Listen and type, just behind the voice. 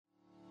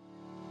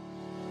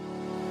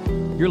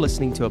You're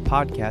listening to a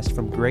podcast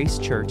from Grace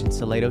Church in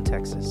Salado,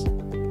 Texas.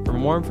 For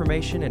more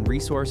information and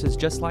resources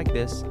just like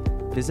this,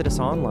 visit us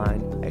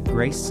online at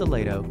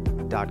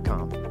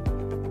gracesalado.com.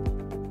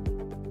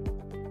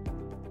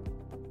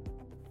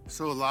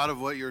 So a lot of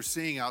what you're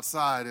seeing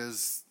outside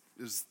is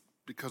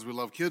because we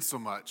love kids so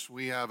much.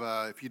 We have,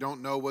 if you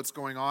don't know what's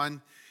going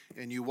on,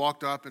 and you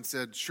walked up and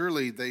said,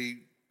 surely they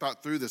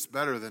thought through this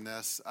better than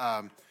this.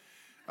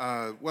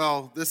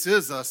 Well, this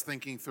is us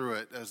thinking through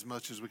it as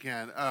much as we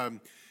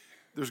can.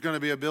 There's going to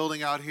be a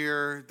building out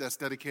here that's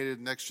dedicated to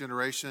the next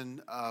generation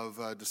of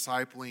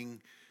discipling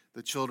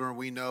the children.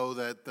 We know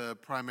that the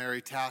primary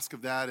task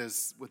of that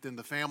is within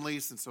the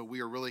families, and so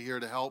we are really here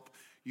to help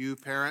you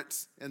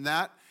parents in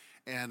that.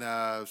 And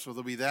so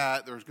there'll be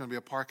that. There's going to be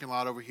a parking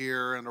lot over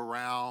here and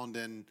around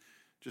and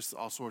just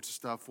all sorts of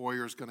stuff.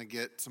 Warrior's going to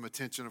get some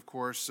attention, of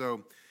course.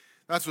 So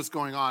that's what's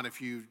going on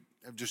if you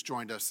have just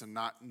joined us and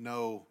not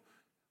know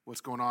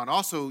what's going on.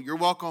 Also, you're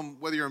welcome,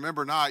 whether you're a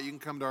member or not. You can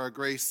come to our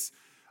Grace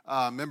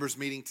members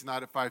meeting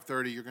tonight at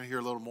 5:30. You're going to hear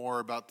a little more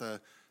about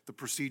the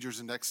procedures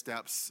and next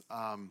steps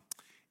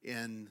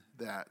in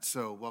that.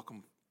 So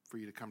welcome for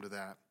you to come to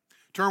that.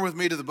 Turn with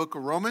me to the book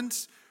of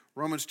Romans.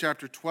 Romans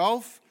chapter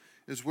 12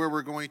 is where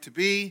we're going to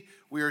be.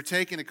 We are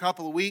taking a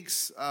couple of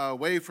weeks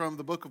away from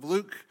the book of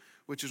Luke,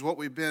 which is what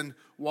we've been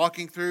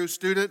walking through.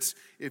 Students,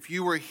 if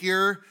you were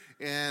here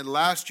and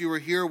last you were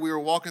here, we were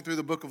walking through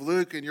the book of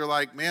Luke, and you're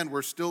like, man,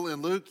 we're still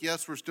in Luke.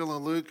 Yes, we're still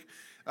in Luke.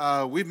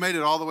 We've made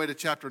it all the way to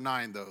chapter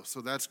 9, though,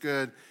 so that's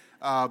good.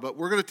 But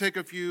we're going to take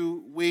a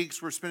few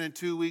weeks. We're spending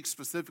 2 weeks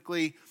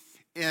specifically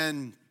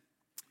in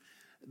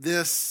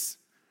this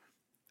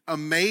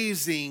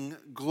amazing,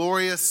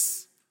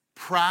 glorious,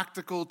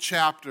 practical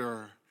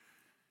chapter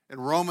in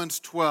Romans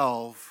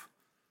 12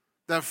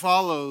 that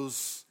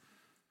follows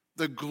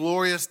the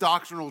glorious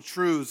doctrinal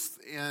truths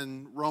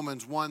in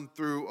Romans 1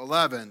 through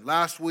 11.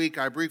 Last week,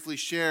 I briefly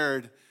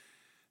shared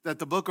that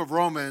the book of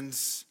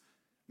Romans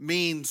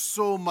means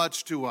so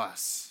much to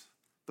us.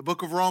 The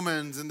book of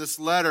Romans and this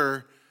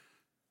letter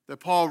that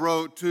Paul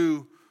wrote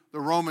to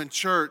the Roman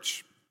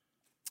church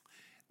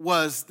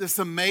was this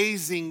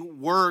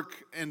amazing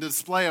work and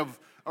display of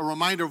a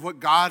reminder of what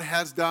God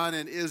has done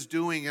and is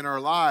doing in our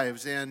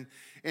lives. And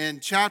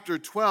in chapter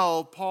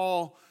 12,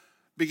 Paul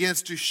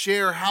begins to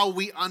share how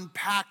we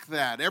unpack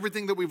that.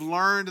 Everything that we've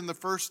learned in the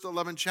first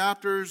 11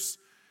 chapters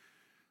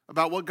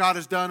about what God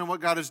has done and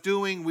what God is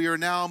doing, we are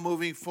now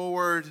moving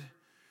forward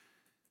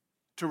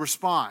to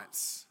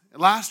response.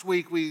 Last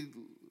week, we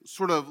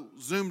sort of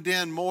zoomed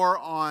in more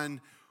on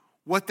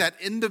what that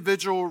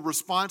individual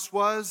response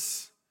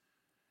was.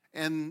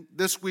 And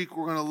this week,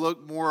 we're going to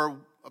look more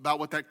about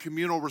what that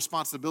communal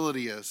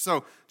responsibility is.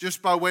 So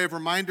just by way of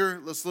reminder,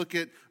 let's look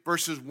at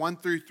verses 1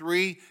 through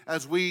 3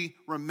 as we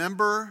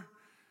remember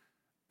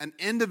an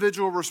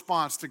individual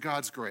response to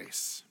God's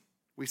grace.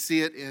 We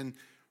see it in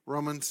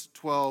Romans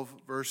 12,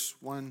 verse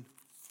 1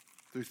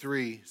 through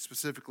 3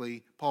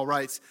 specifically. Paul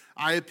writes,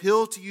 I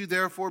appeal to you,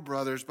 therefore,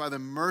 brothers, by the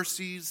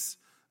mercies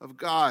of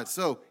God.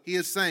 So he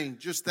is saying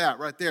just that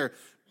right there.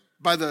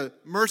 By the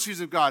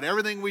mercies of God.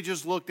 Everything we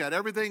just looked at,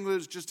 everything that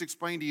was just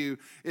explained to you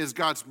is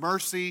God's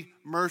mercy,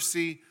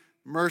 mercy,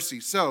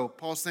 mercy. So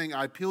Paul's saying,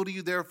 I appeal to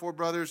you, therefore,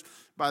 brothers,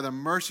 by the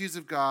mercies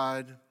of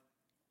God.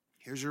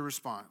 Here's your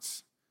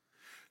response.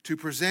 To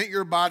present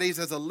your bodies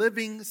as a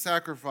living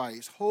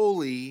sacrifice,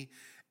 holy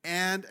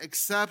and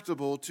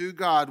acceptable to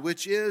God,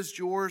 which is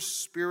your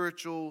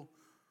spiritual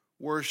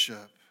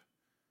worship.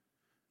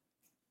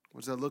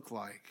 What does that look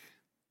like?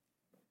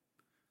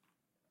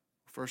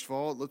 First of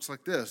all, it looks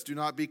like this. Do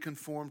not be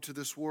conformed to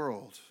this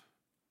world,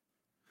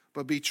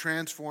 but be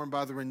transformed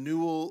by the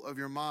renewal of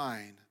your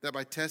mind, that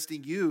by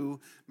testing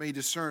you may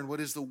discern what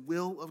is the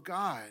will of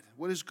God,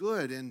 what is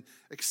good and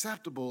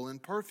acceptable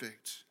and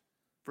perfect.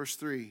 Verse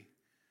 3.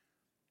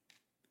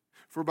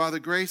 For by the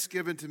grace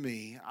given to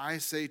me, I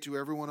say to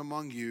everyone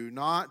among you,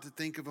 not to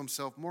think of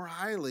himself more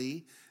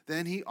highly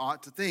than he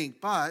ought to think,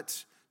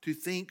 but to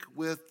think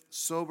with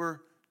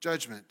sober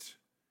judgment,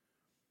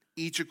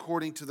 each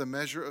according to the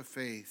measure of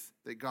faith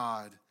that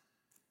God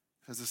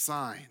has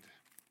assigned.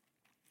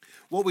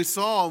 What we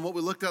saw and what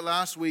we looked at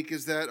last week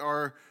is that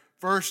our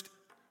first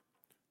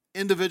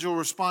individual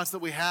response that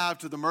we have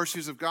to the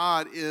mercies of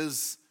God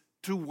is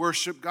to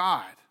worship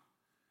God.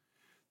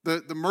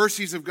 The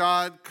mercies of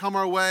God come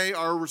our way.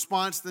 Our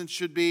response then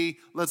should be,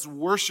 let's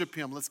worship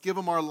Him. Let's give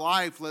Him our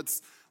life.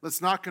 Let's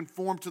not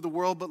conform to the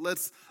world, but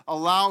let's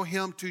allow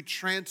Him to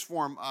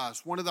transform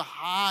us. One of the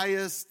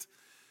highest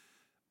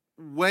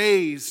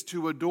ways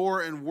to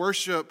adore and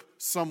worship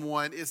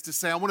someone is to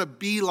say, I want to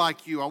be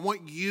like you. I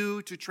want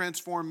you to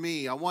transform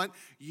me. I want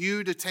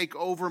you to take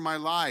over my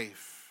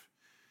life.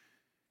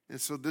 And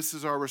so this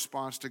is our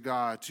response to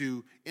God,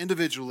 to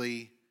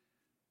individually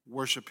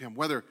worship Him,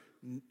 whether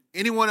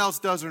anyone else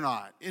does or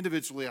not.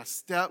 Individually, I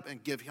step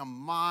and give Him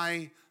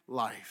my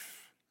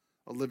life,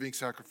 a living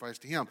sacrifice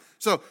to Him.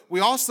 So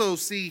we also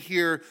see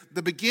here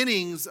the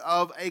beginnings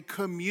of a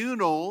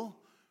communal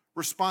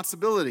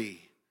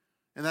responsibility.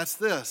 And that's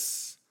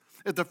this.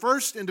 If the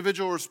first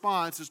individual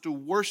response is to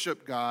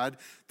worship God,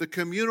 the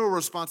communal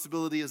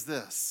responsibility is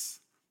this: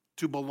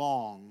 to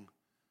belong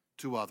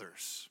to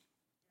others.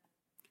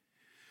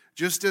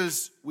 Just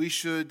as we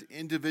should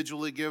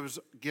individually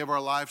give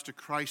our lives to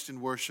Christ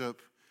in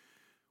worship,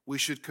 we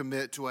should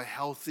commit to a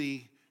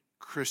healthy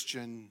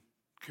Christian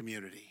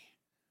community.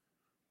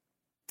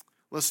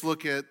 Let's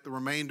look at the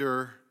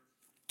remainder,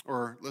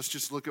 or let's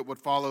just look at what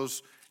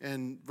follows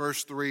in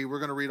verse 3. We're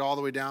going to read all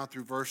the way down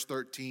through verse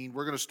 13.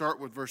 We're going to start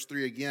with verse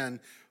 3 again.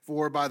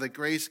 For by the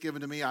grace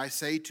given to me, I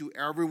say to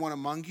everyone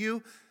among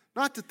you,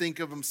 not to think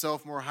of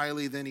himself more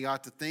highly than he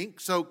ought to think.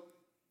 So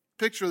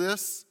picture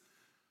this.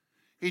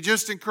 He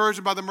just encouraged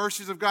them by the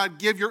mercies of God,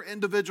 give your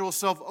individual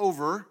self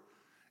over.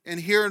 And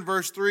here in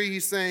verse 3,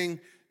 he's saying,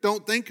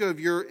 don't think of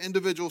your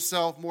individual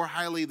self more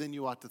highly than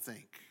you ought to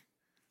think.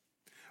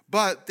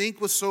 But think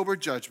with sober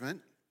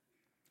judgment,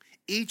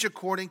 each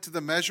according to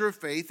the measure of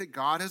faith that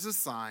God has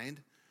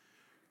assigned.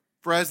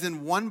 For as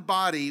in one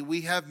body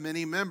we have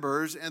many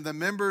members, and the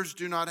members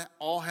do not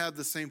all have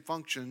the same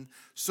function,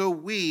 so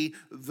we,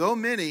 though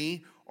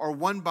many, are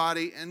one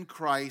body in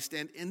Christ,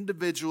 and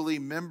individually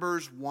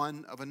members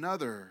one of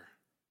another.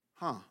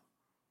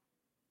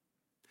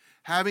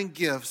 Having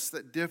gifts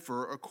that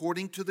differ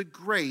according to the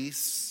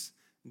grace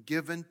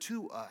given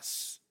to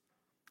us,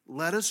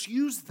 let us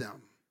use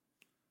them.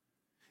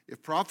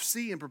 If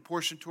prophecy, in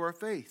proportion to our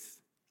faith.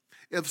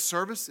 If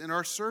service, in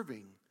our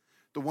serving.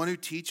 The one who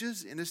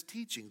teaches, in his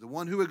teaching. The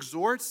one who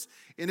exhorts,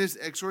 in his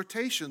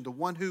exhortation. The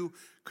one who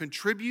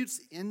contributes,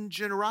 in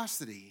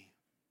generosity.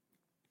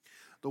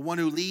 The one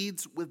who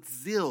leads, with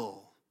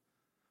zeal.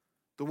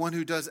 The one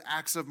who does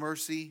acts of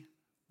mercy,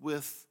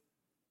 with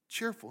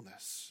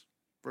cheerfulness.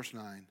 Verse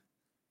 9.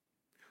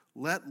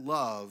 Let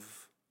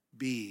love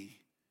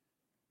be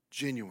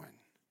genuine.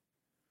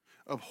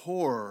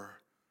 Abhor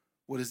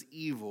what is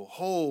evil.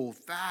 Hold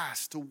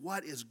fast to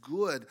what is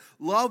good.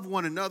 Love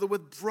one another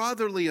with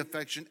brotherly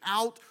affection.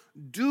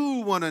 Outdo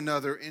one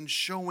another in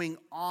showing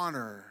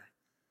honor.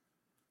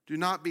 Do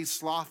not be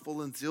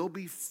slothful in zeal.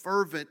 Be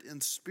fervent in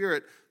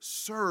spirit.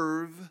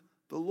 Serve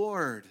the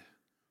Lord.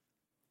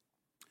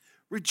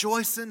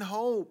 Rejoice in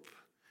hope.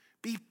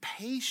 Be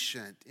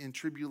patient in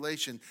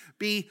tribulation.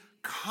 Be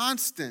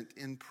constant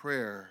in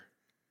prayer.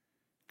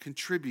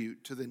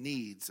 Contribute to the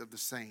needs of the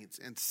saints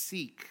and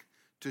seek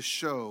to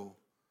show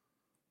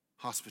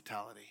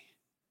hospitality.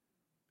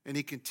 And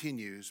he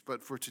continues,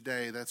 but for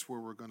today, that's where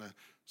we're going to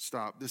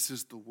stop. This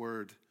is the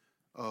word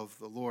of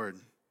the Lord.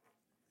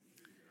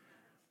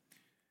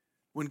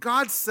 When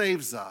God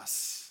saves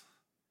us,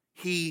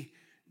 he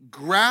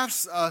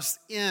grafts us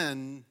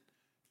in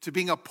to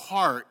being a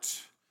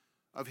part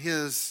of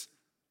his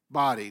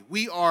body.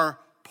 We are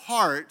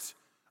part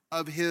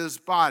of his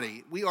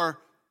body. We are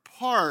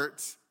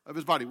part of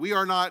his body. We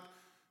are not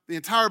the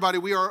entire body.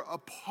 We are a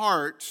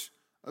part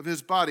of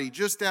his body.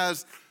 Just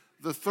as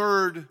the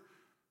third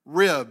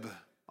rib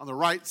on the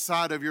right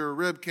side of your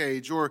rib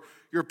cage, or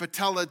your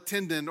patella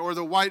tendon, or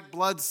the white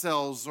blood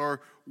cells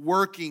are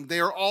working. They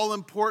are all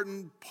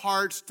important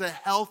parts to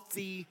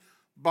healthy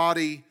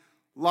body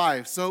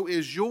life. So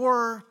is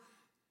your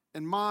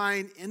and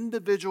mine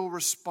individual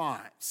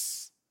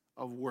response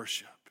of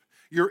worship.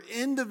 Your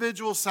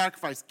individual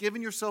sacrifice,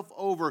 giving yourself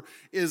over,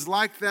 is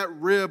like that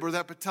rib or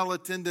that patella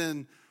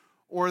tendon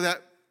or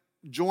that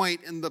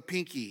joint in the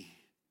pinky.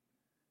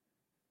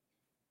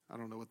 I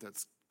don't know what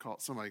that's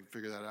called. Somebody can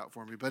figure that out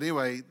for me. But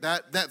anyway,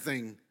 that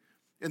thing.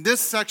 In this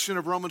section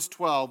of Romans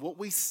 12, what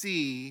we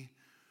see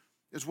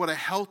is what a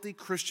healthy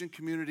Christian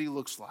community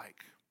looks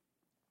like.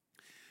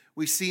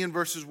 We see in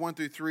verses 1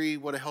 through 3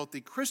 what a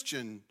healthy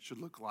Christian should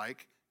look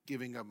like,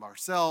 giving of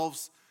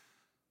ourselves,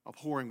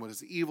 abhorring what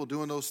is evil,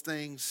 doing those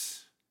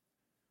things.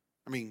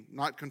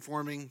 Not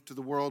conforming to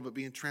the world, but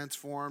being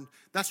transformed.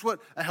 That's what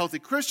a healthy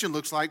Christian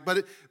looks like.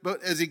 But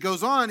as he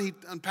goes on, he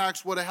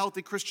unpacks what a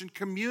healthy Christian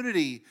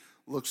community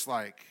looks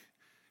like.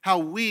 How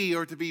we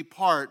are to be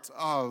part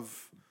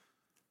of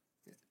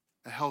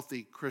a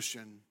healthy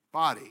Christian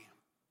body.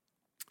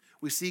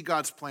 We see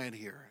God's plan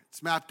here.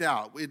 It's mapped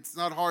out. It's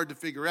not hard to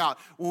figure out.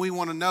 When we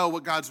want to know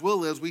what God's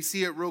will is, we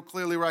see it real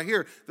clearly right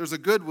here. There's a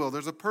good will,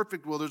 there's a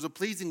perfect will, there's a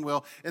pleasing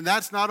will. And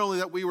that's not only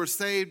that we were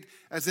saved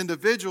as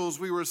individuals,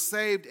 we were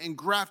saved and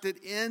grafted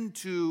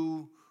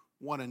into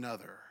one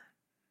another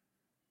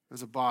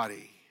as a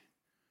body.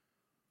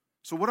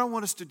 So what I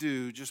want us to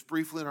do, just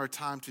briefly in our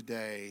time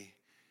today,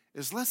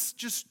 is let's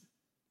just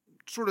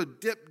sort of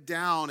dip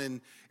down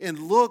and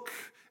look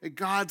at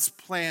God's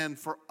plan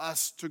for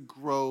us to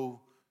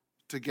grow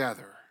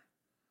together.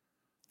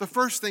 The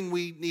first thing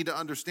we need to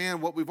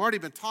understand, what we've already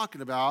been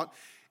talking about,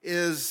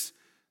 is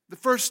the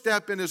first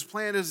step in his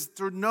plan is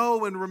to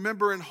know and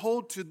remember and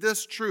hold to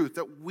this truth,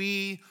 that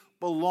we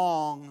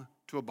belong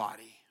to a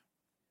body.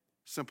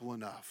 Simple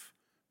enough.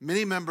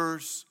 Many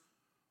members,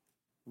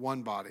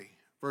 one body.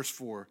 Verse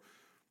 4.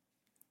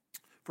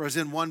 For as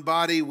in one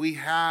body we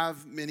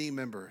have many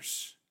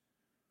members,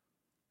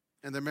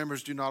 and the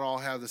members do not all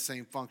have the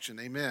same function.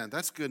 Amen.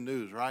 That's good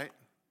news, right?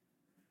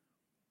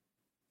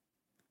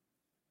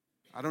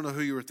 I don't know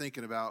who you were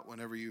thinking about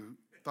whenever you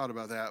thought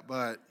about that,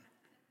 but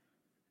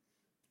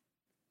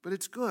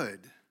it's good.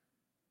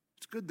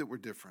 It's good that we're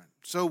different.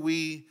 So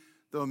we,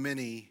 though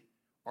many,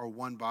 are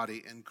one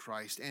body in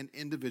Christ and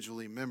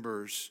individually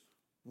members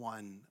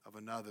one of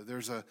another.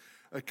 There's a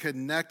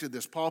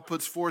connectedness. Paul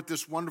puts forth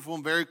this wonderful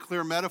and very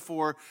clear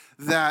metaphor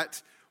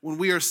that when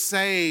we are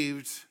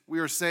saved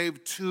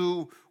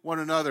to one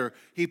another.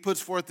 He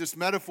puts forth this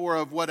metaphor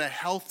of what a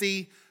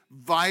healthy,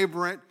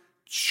 vibrant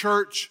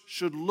church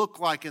should look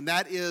like, and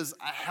that is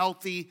a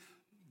healthy,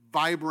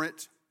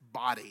 vibrant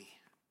body.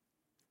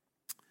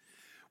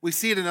 We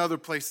see it in other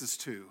places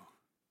too.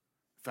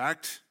 In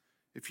fact,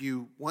 if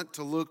you want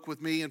to look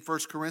with me in 1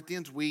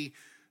 Corinthians, we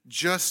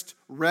just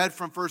read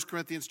from 1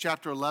 Corinthians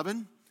chapter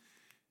 11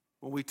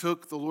 when we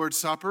took the Lord's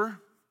Supper.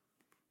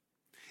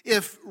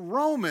 If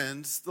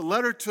Romans, the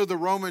letter to the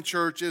Roman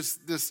church, is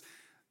this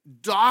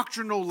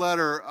doctrinal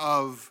letter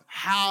of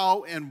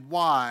how and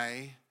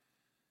why,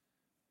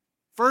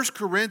 1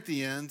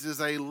 Corinthians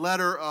is a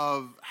letter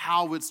of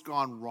how it's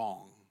gone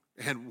wrong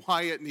and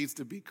why it needs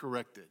to be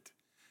corrected.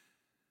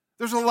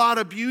 There's a lot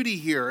of beauty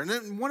here.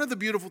 And one of the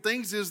beautiful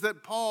things is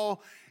that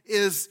Paul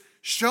is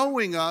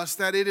showing us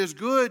that it is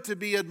good to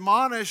be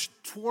admonished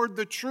toward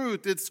the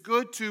truth. It's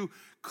good to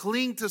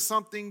cling to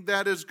something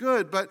that is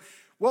good. But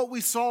what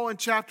we saw in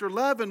chapter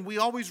 11, we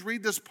always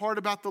read this part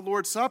about the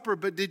Lord's Supper,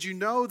 but did you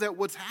know that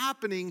what's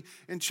happening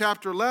in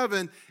chapter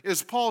 11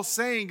 is Paul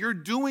saying you're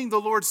doing the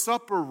Lord's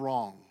Supper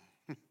wrong.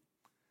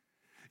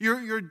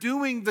 You're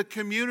doing the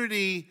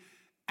community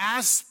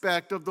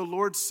aspect of the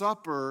Lord's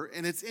Supper,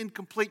 and it's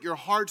incomplete. Your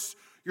hearts,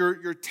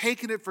 you're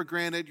taking it for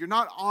granted. You're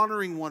not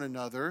honoring one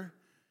another.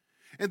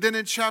 And then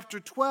in chapter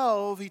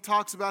 12, he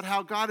talks about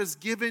how God has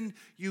given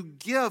you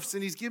gifts,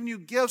 and he's given you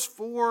gifts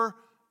for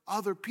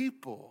other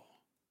people,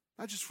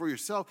 not just for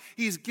yourself.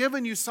 He's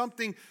given you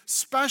something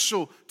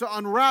special to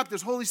unwrap.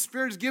 This Holy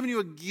Spirit has given you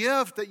a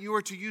gift that you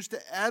are to use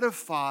to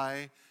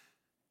edify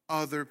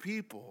other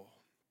people.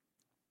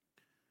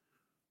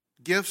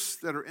 Gifts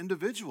that are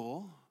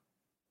individual,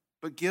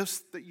 but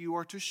gifts that you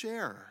are to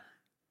share.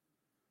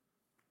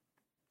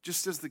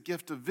 Just as the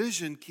gift of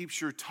vision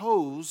keeps your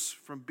toes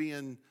from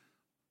being,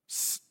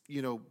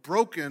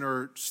 broken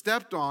or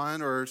stepped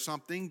on or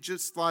something,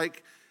 just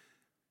like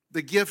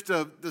the gift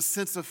of the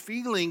sense of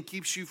feeling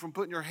keeps you from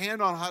putting your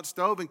hand on a hot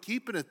stove and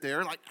keeping it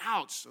there, like,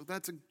 ouch, so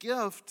that's a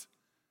gift.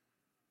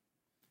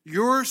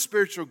 Your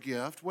spiritual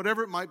gift,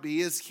 whatever it might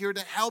be, is here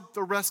to help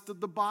the rest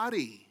of the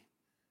body.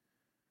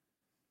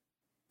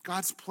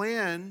 God's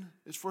plan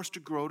is for us to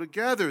grow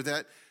together,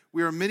 that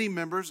we are many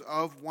members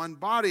of one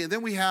body. And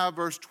then we have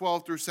verse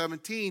 12 through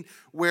 17,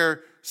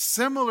 where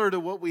similar to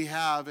what we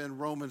have in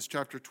Romans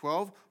chapter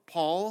 12,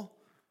 Paul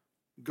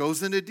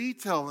goes into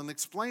detail and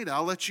explains.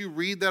 I'll let you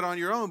read that on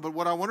your own, but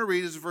what I want to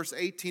read is verse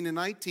 18 and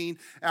 19,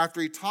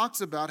 after he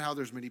talks about how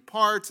there's many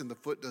parts, and the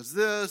foot does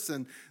this,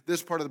 and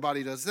this part of the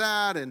body does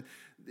that, and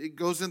it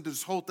goes into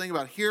this whole thing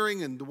about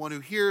hearing, and the one who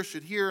hears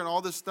should hear, and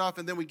all this stuff,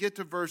 and then we get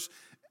to verse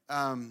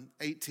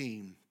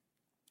 18.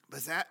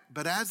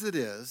 But as it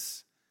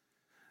is,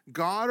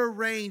 God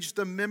arranged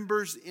the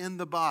members in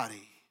the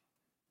body.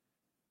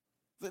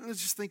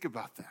 Let's just think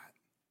about that.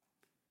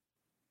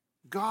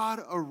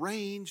 God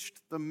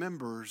arranged the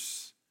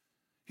members.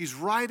 He's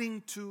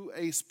writing to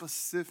a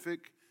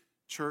specific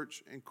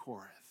church in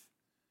Corinth.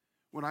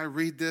 When I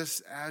read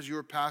this as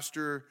your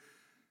pastor,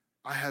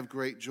 I have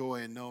great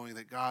joy in knowing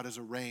that God has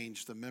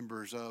arranged the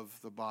members of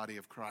the body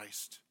of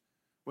Christ,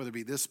 whether it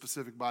be this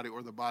specific body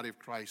or the body of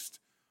Christ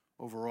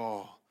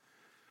overall.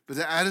 But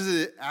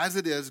as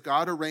it is,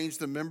 God arranged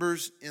the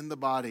members in the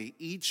body,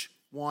 each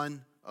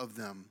one of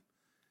them,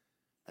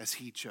 as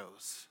he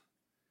chose.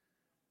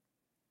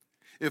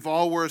 If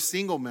all were a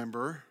single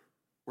member,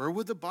 where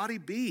would the body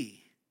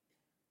be?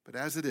 But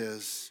as it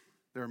is,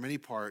 there are many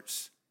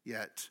parts,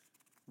 yet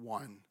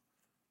one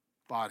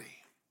body.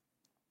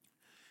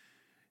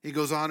 He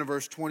goes on in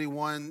verse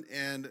 21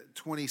 and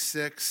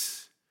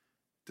 26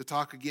 to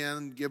talk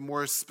again, give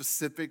more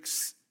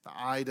specifics. The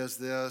eye does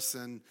this,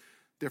 and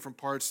different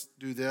parts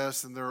do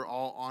this, and they're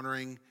all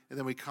honoring. And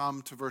then we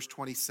come to verse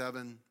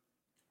 27. And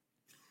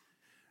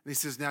he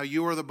says, now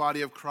you are the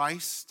body of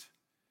Christ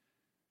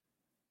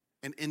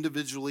and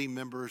individually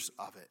members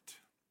of it.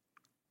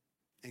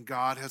 And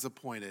God has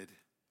appointed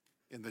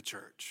in the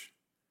church.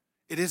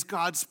 It is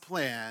God's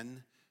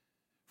plan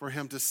for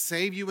him to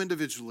save you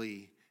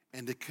individually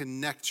and to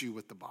connect you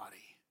with the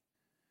body.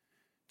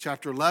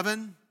 Chapter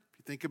 11, if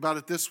you think about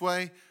it this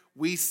way,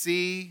 we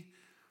see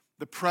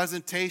the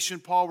presentation,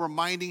 Paul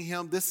reminding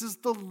him, this is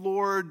the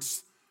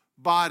Lord's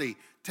body,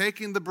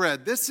 taking the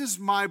bread. This is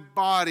my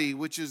body,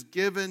 which is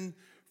given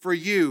for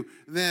you.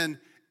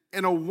 Then,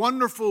 in a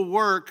wonderful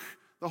work,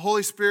 the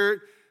Holy Spirit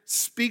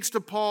speaks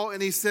to Paul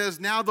and he says,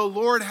 now the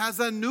Lord has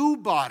a new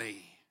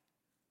body.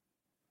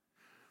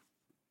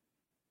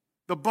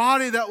 The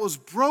body that was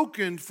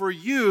broken for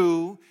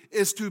you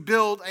is to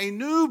build a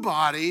new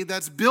body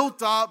that's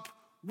built up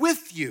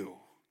with you.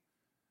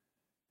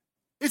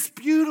 It's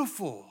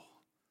beautiful.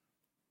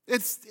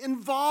 It's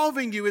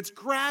involving you. It's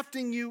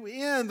grafting you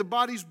in. The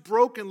body's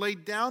broken,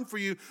 laid down for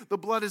you. The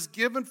blood is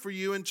given for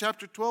you. In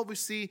chapter 12, we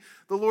see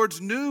the Lord's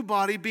new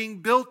body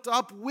being built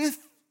up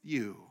with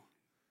you.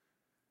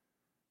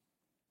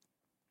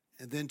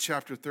 And then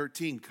chapter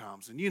 13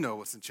 comes. And you know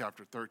what's in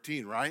chapter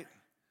 13, right?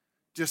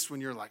 Just when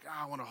you're like,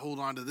 I want to hold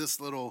on to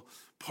this little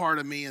part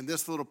of me and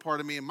this little part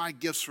of me and my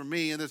gifts for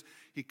me. And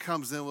he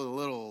comes in with a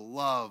little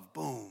love.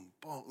 Boom,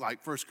 boom.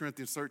 Like 1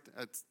 Corinthians 13.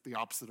 That's the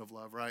opposite of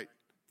love, right?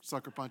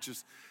 Sucker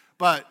punches.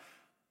 But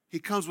he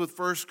comes with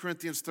 1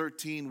 Corinthians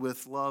 13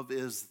 with love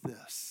is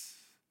this.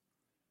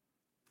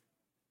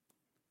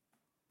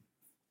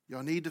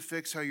 Y'all need to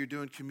fix how you're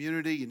doing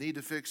community. You need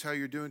to fix how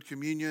you're doing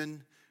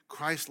communion.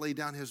 Christ laid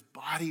down his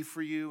body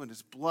for you and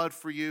his blood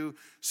for you.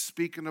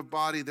 Speaking of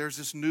body, there's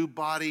this new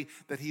body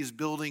that he's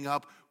building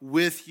up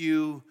with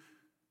you.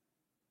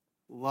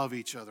 Love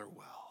each other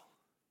well.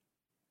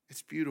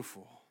 It's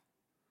beautiful.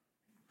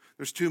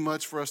 There's too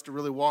much for us to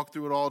really walk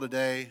through it all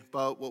today,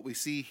 but what we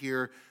see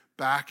here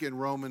back in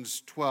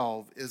Romans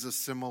 12 is a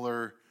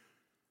similar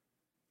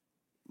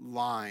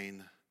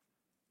line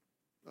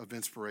of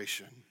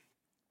inspiration.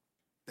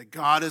 That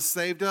God has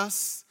saved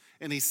us,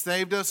 and he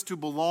saved us to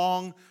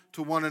belong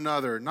to one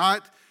another.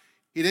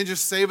 He didn't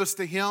just save us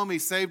to him, he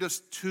saved us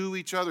to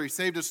each other. He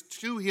saved us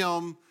to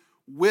him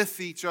with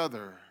each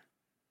other.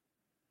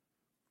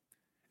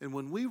 And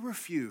when we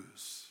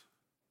refuse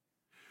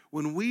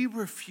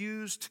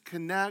to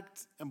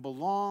connect and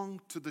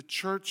belong to the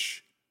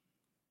church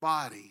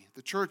body,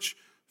 the church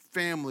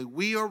family,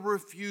 we are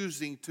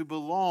refusing to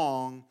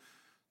belong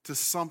to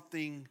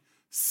something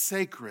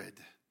sacred,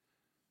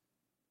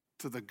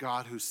 to the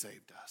God who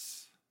saved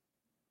us.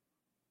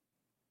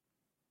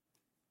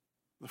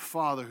 The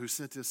Father who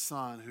sent his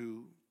Son,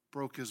 who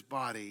broke his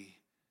body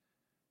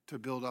to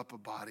build up a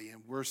body.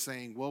 And we're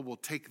saying, well, we'll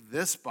take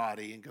this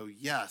body and go,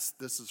 yes,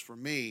 this is for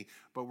me,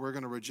 but we're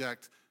going to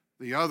reject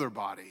the other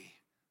body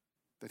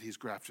that he's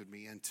grafted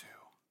me into.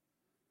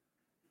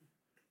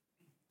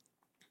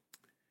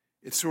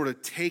 It's sort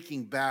of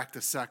taking back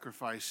the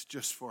sacrifice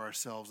just for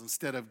ourselves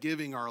instead of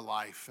giving our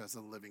life as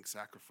a living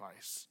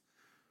sacrifice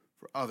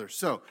for others.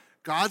 So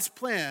God's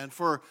plan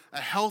for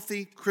a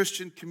healthy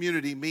Christian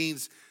community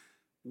means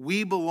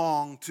we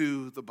belong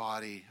to the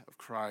body of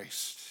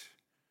Christ.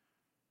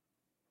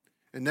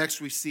 And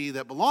next we see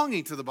that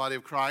belonging to the body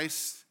of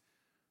Christ,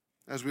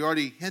 as we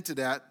already hinted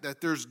at,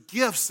 that there's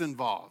gifts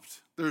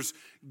involved. There's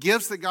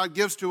gifts that God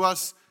gives to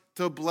us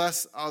to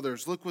bless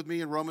others. Look with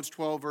me in Romans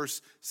 12,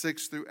 verse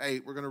 6 through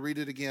 8. We're going to read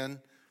it again.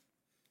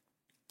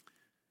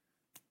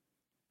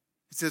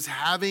 It says,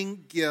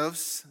 having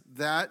gifts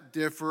that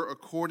differ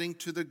according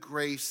to the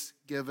grace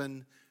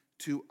given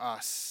to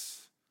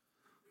us,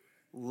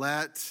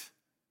 let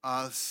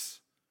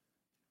us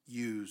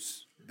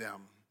use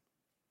them.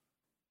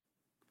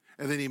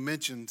 And then he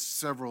mentions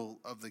several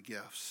of the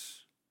gifts.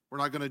 We're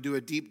not going to do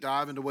a deep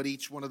dive into what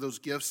each one of those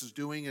gifts is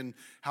doing and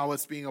how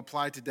it's being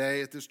applied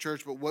today at this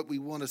church, but what we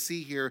want to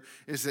see here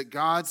is that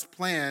God's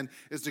plan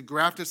is to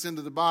graft us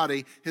into the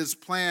body. His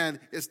plan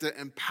is to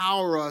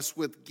empower us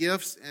with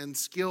gifts and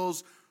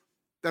skills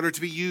that are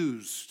to be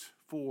used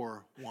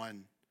for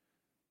one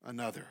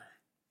another.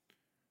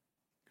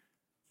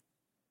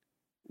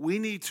 We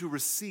need to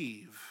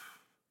receive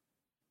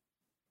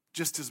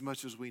just as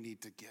much as we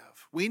need to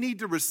give. We need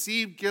to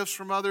receive gifts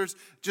from others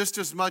just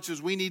as much as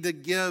we need to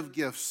give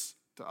gifts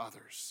to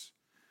others.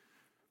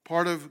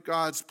 Part of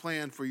God's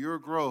plan for your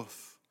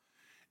growth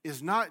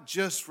is not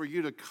just for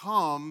you to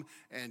come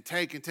and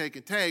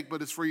take,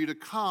 but it's for you to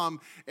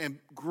come and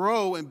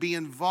grow and be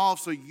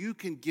involved so you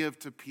can give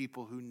to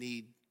people who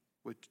need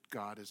what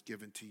God has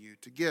given to you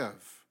to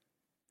give.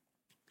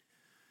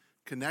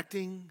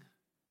 Connecting,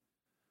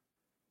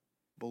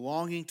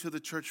 belonging to the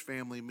church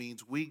family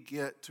means we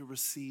get to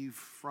receive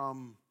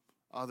from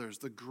others.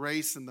 The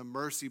grace and the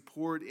mercy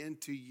poured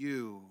into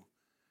you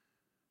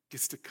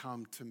gets to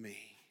come to me.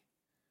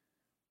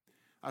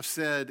 I've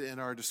said in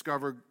our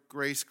Discover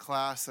Grace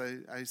class,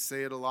 I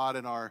say it a lot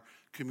in our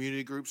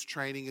community groups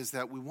training, is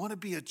that we want to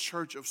be a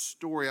church of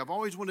story. I've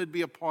always wanted to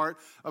be a part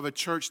of a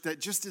church that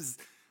just is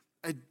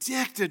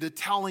addicted to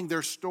telling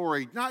their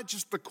story, not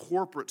just the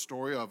corporate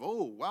story of,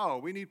 oh, wow,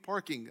 we need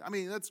parking. I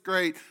mean, that's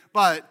great.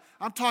 But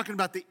I'm talking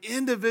about the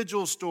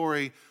individual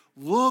story.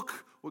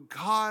 Look what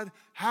God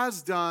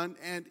has done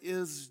and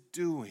is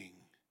doing.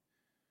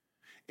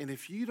 And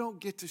if you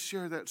don't get to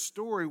share that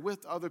story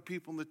with other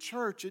people in the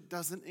church, it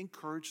doesn't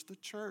encourage the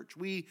church.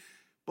 We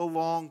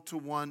belong to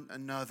one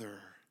another.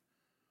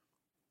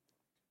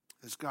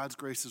 As God's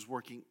grace is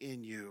working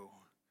in you,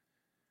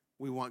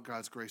 we want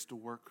God's grace to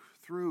work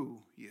through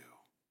you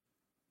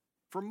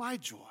for my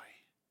joy,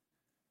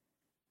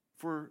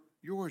 for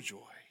your joy.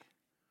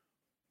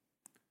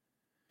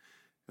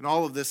 And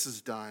all of this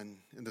is done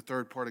in the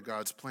third part of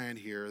God's plan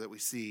here that we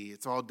see.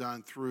 It's all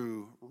done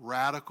through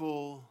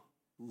radical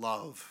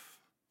love.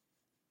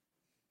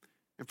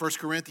 In 1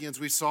 Corinthians,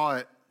 we saw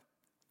it.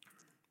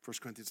 1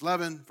 Corinthians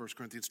 11, 1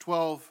 Corinthians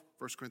 12,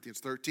 1 Corinthians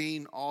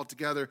 13, all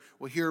together.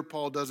 Well, here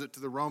Paul does it to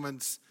the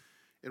Romans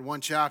in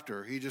one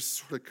chapter. He just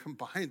sort of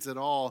combines it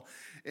all,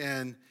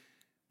 and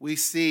we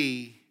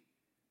see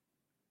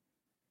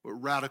what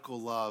radical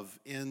love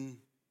in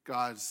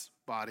God's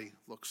body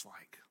looks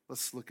like.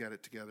 Let's look at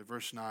it together.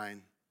 Verse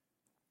 9.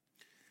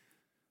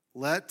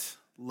 Let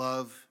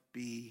love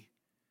be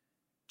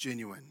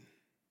genuine.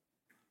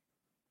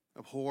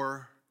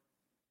 Abhor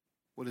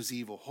what is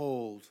evil.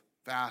 Hold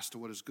fast to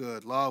what is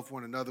good. Love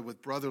one another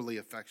with brotherly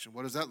affection.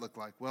 What does that look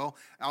like? Well,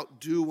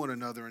 outdo one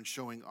another in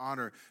showing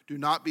honor. Do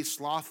not be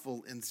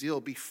slothful in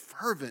zeal. Be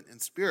fervent in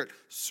spirit.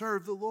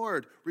 Serve the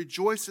Lord.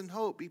 Rejoice in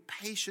hope. Be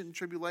patient in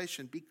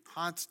tribulation. Be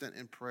constant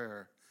in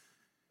prayer.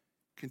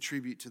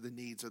 Contribute to the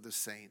needs of the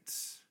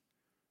saints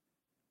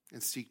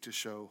and seek to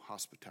show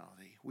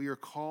hospitality. We are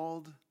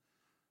called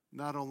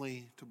not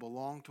only to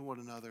belong to one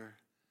another,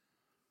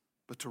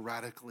 but to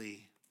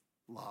radically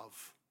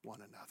love one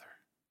another.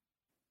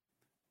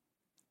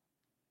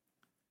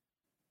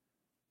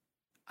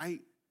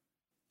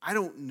 I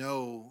don't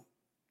know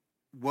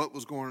what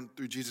was going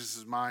through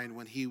Jesus' mind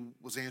when he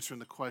was answering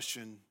the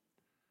question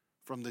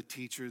from the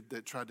teacher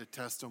that tried to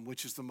test him,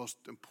 which is the most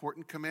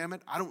important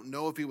commandment. I don't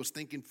know if he was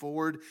thinking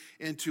forward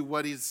into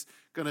what he's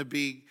going to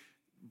be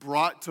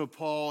brought to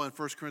Paul in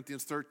 1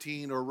 Corinthians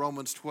 13 or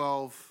Romans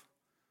 12.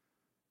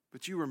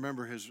 But you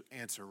remember his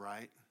answer,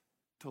 right?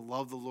 To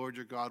love the Lord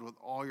your God with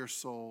all your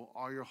soul,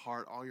 all your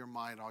heart, all your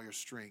mind, all your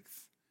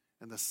strength.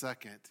 And the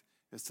second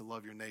is to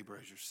love your neighbor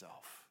as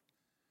yourself.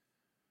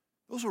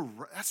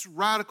 That's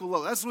radical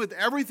love. That's with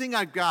everything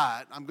I've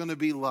got, I'm going to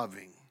be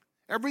loving.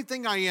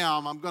 Everything I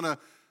am, I'm going to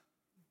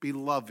be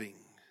loving.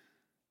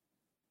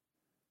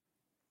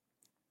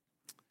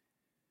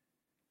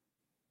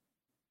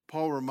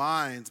 Paul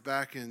reminds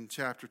back in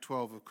chapter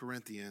 12 of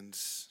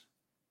Corinthians,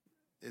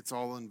 it's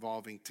all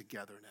involving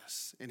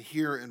togetherness. And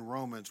here in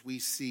Romans, we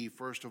see,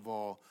 first of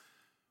all,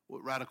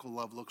 what radical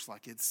love looks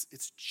like.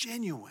 It's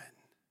genuine.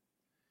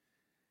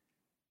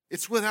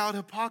 It's without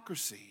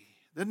hypocrisy.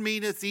 Doesn't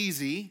mean it's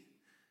easy.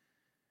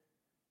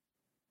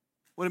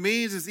 What it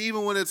means is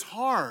even when it's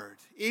hard,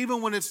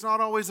 even when it's not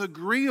always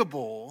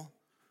agreeable,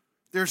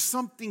 there's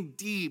something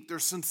deep,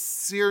 there's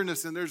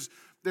sincereness, and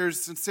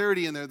there's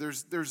sincerity in there.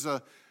 There's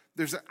a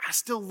I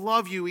still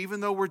love you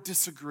even though we're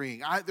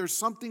disagreeing. There's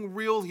something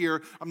real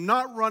here. I'm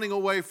not running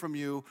away from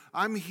you.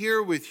 I'm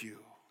here with you.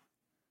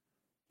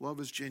 Love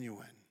is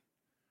genuine.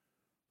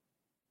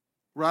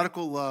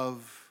 Radical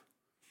love,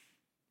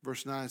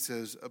 verse 9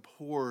 says,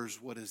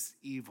 abhors what is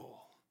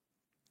evil.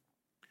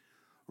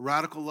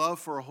 Radical love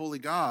for a holy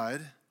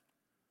God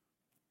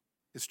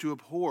is to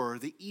abhor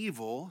the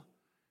evil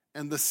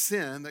and the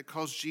sin that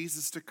caused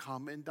Jesus to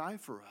come and die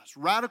for us.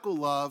 Radical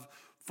love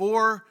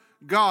for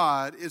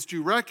God is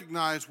to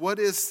recognize what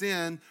is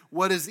sin,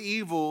 what is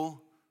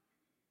evil,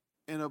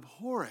 and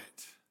abhor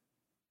it.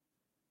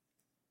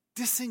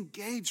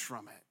 Disengage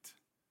from it.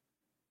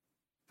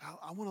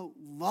 I want to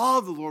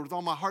love the Lord with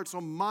all my heart,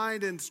 soul,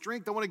 mind, and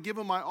strength. I want to give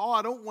him my all.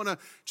 I don't want to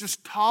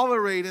just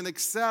tolerate and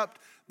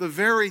accept the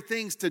very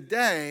things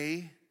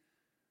today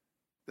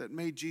that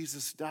made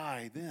Jesus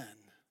die then.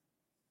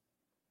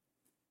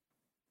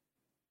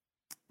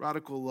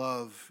 Radical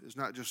love is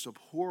not just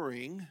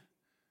abhorring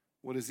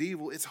what is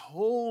evil, it's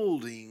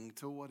holding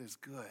to what is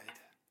good.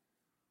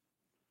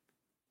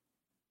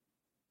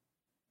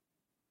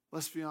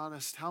 Let's be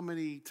honest, how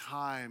many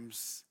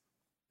times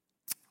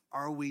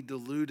are we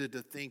deluded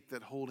to think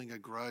that holding a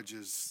grudge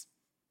is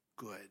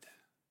good?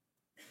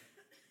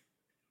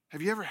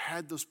 Have you ever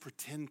had those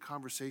pretend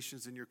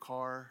conversations in your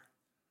car?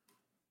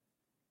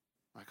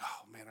 Like,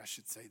 oh man, I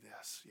should say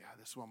this. Yeah,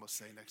 this is what I'm going to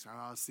say next time.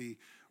 I'm going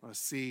to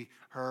see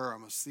her. I'm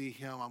going to see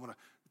him. I'm going to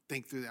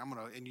think through that.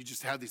 And you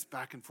just have these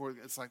back and forth.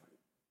 It's like,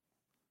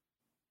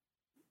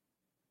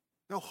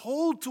 no,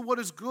 hold to what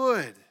is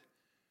good.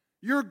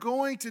 You're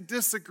going to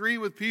disagree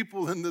with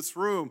people in this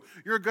room.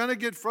 You're going to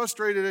get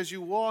frustrated as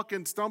you walk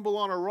and stumble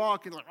on a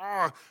rock and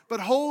but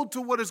hold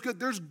to what is good.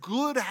 There's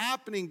good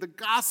happening. The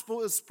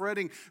gospel is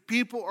spreading.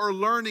 People are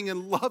learning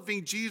and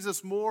loving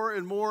Jesus more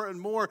and more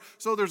and more.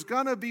 So there's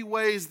going to be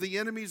ways the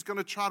enemy's going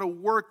to try to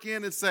work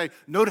in and say,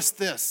 notice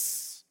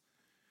this.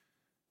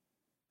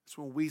 That's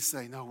when we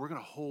say, no, we're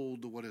going to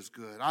hold to what is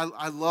good.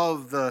 I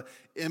love the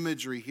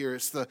imagery here.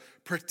 It's the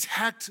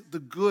protect the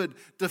good,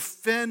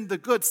 defend the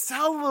good,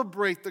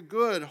 celebrate the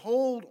good,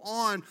 hold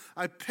on.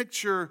 I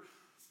picture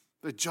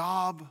the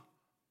job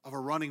of a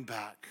running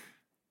back,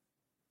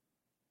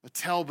 a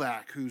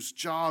tailback whose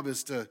job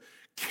is to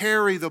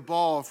carry the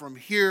ball from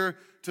here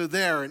to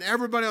there. And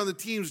everybody on the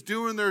team's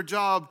doing their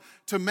job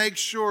to make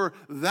sure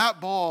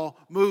that ball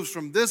moves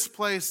from this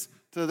place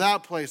to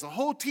that place. The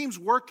whole team's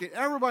working.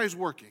 Everybody's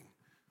working.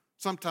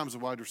 Sometimes the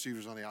wide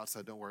receivers on the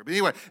outside don't work. But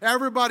anyway,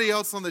 everybody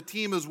else on the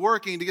team is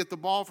working to get the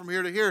ball from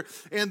here to here.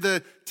 And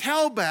the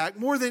tailback,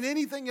 more than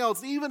anything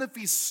else, even if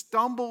he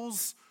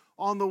stumbles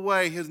on the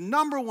way, his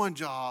number one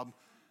job,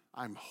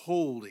 I'm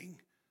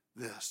holding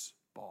this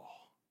ball.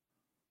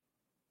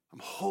 I'm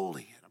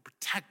holding it. I'm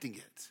protecting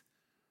it.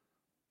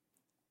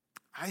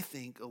 I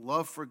think a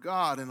love for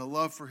God and a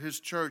love for his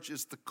church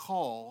is the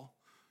call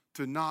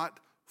to not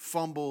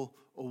fumble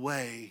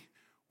away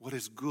what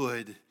is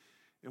good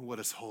and what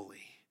is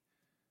holy.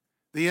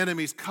 The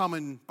enemy's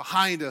coming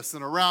behind us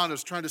and around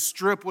us, trying to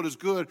strip what is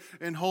good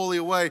and holy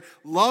away.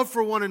 Love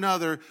for one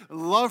another,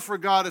 love for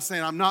God is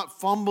saying, I'm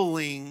not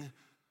fumbling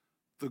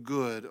the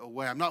good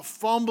away. I'm not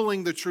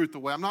fumbling the truth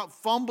away. I'm not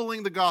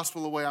fumbling the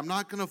gospel away. I'm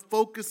not going to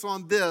focus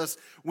on this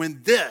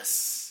when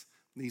this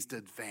needs to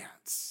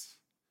advance.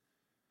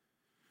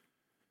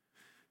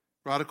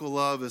 Radical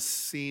love is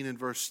seen in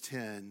verse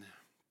 10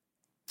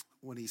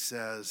 when he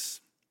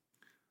says,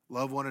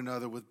 love one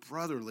another with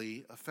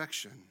brotherly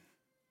affection.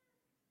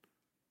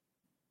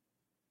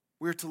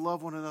 We're to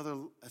love one another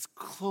as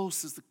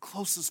close as the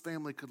closest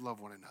family could love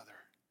one another.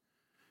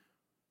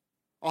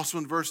 Also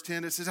in verse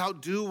 10, it says,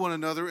 outdo one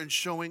another in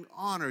showing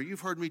honor.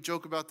 You've heard me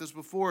joke about this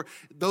before.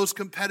 Those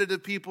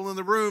competitive people in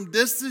the room,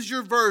 this is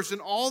your verse in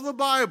all the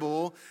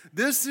Bible.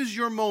 This is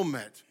your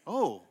moment.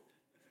 Oh,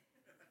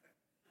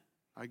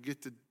 I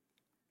get to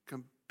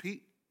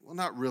compete. Well,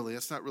 not really.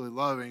 That's not really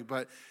loving.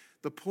 But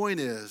the point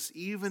is,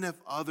 even if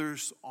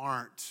others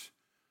aren't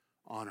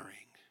honoring,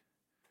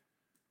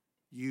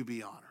 you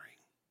be honoring.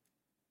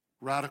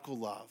 Radical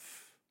love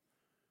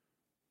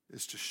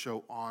is to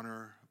show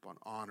honor upon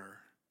honor.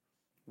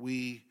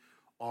 We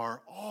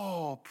are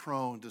all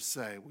prone to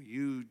say, well,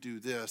 you do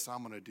this, I'm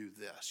going to do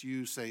this.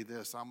 You say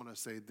this, I'm going to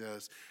say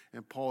this.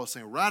 And Paul is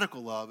saying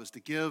radical love is to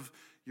give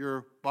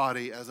your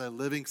body as a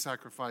living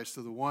sacrifice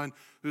to the one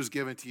who's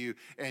given to you,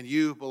 and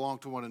you belong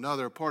to one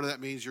another. Part of that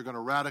means you're going to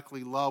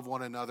radically love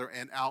one another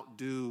and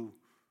outdo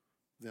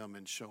them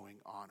in showing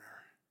honor.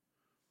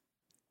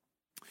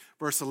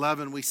 Verse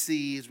 11, we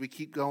see as we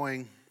keep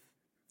going,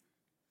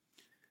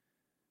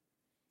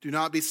 do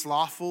not be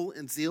slothful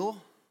in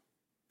zeal.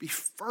 Be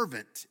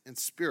fervent in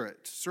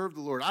spirit. Serve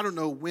the Lord. I don't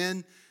know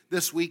when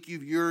this week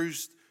you've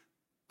used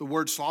the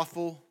word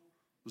slothful,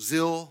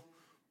 zeal,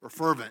 or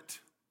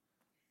fervent.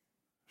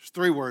 There's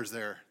 3 words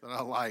there that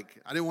I like.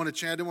 I didn't want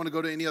to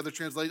go to any other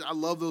translation. I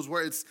love those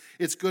words.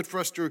 It's good for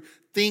us to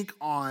think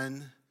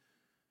on,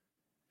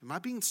 am I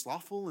being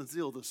slothful in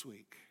zeal this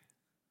week?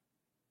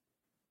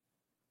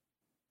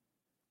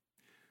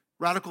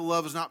 Radical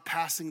love is not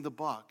passing the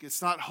buck.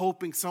 It's not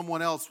hoping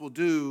someone else will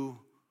do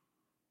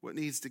what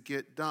needs to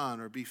get done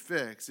or be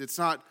fixed. It's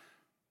sort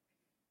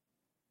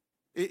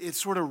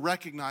of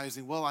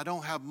recognizing, well, I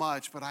don't have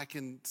much, but I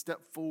can step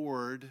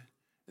forward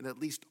and at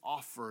least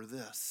offer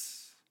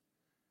this.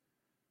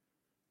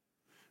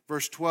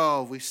 Verse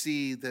 12, we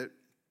see that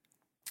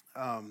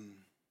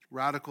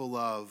radical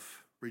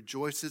love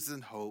rejoices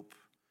in hope,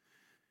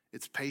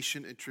 it's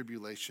patient in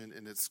tribulation,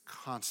 and it's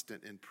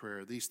constant in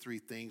prayer. These 3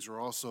 things are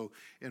also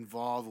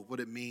involved with what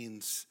it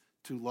means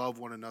to love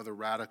one another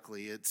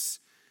radically. It's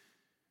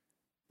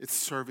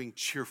serving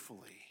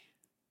cheerfully,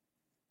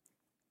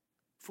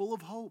 full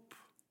of hope.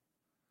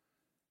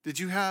 Did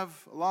you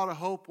have a lot of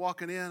hope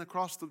walking in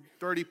across the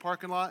dirty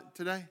parking lot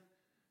today?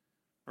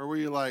 Or were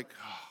you like,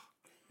 oh,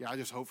 yeah, I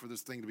just hope for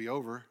this thing to be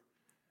over?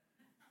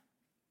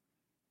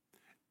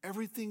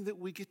 Everything that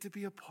we get to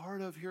be a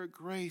part of here at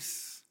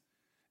Grace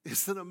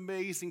is an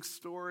amazing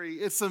story.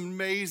 It's an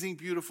amazing,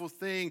 beautiful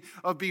thing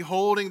of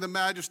beholding the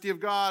majesty of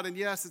God. And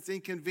yes, it's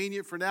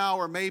inconvenient for now,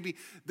 or maybe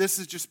this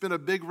has just been a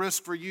big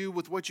risk for you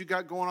with what you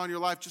got going on in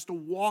your life, just to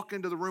walk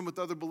into the room with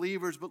other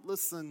believers. But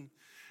listen,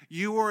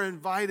 you are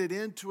invited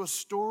into a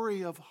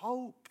story of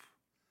hope.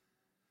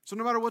 So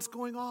no matter what's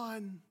going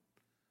on,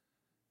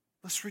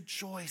 let's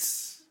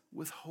rejoice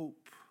with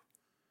hope.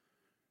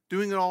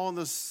 Doing it all in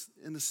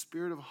the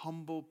spirit of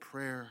humble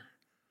prayer.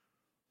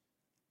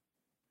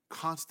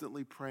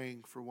 Constantly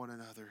praying for one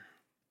another.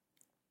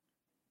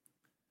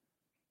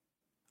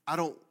 I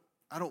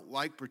don't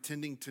like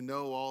pretending to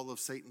know all of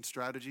Satan's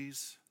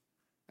strategies,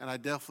 and I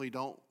definitely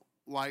don't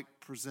like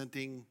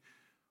presenting,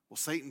 well,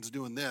 Satan's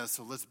doing this,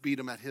 so let's beat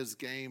him at his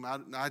game.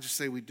 I just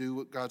say we do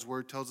what God's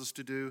word tells us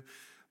to do,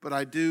 but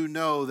I do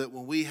know that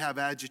when we have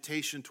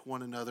agitation to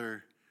one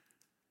another,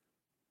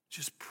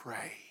 just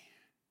pray.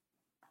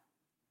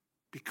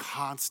 Be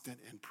constant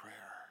in prayer.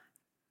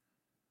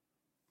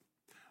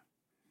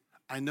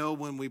 I know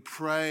when we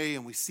pray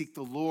and we seek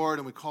the Lord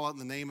and we call out in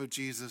the name of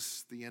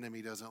Jesus, the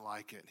enemy doesn't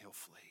like it and he'll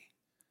flee.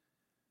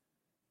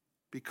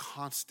 Be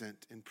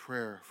constant in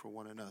prayer for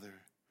one another.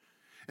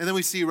 And then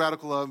we see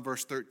radical love in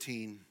verse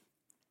 13.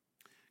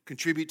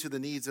 Contribute to the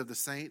needs of the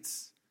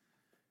saints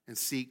and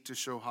seek to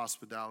show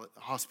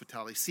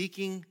hospitality.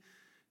 Seeking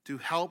to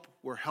help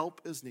where help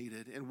is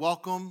needed and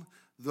welcome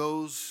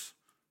those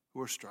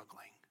who are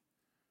struggling.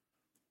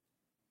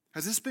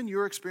 Has this been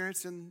your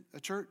experience in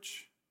a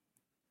church?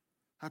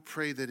 I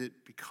pray that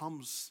it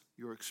becomes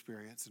your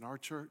experience in our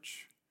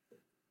church.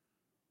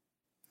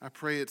 I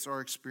pray it's our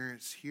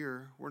experience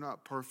here. We're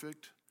not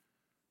perfect,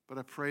 but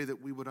I pray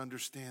that we would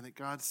understand that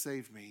God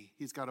saved me.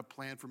 He's got a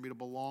plan for me to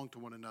belong to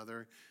one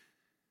another.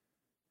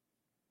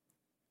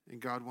 And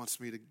God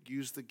wants me to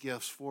use the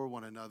gifts for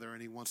one another,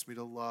 and he wants me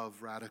to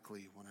love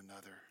radically one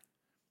another.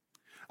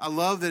 I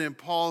love that in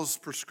Paul's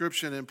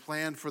prescription and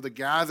plan for the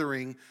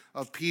gathering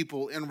of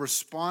people in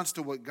response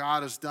to what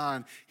God has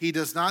done, he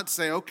does not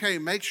say, okay,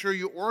 make sure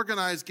you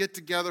organize, get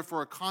together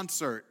for a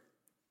concert.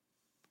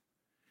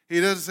 He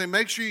doesn't say,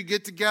 make sure you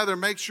get together,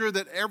 make sure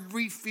that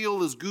every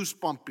feel is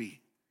goosebumpy.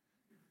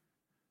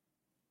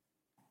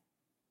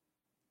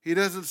 He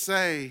doesn't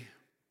say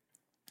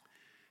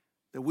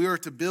that we are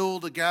to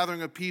build a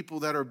gathering of people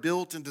that are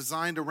built and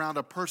designed around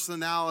a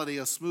personality,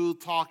 a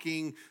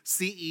smooth-talking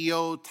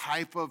CEO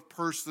type of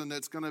person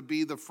that's going to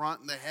be the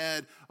front and the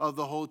head of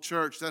the whole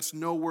church. That's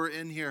nowhere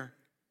in here.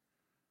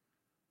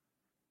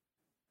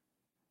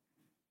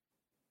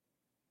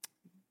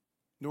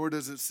 Nor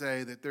does it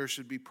say that there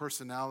should be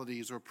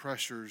personalities or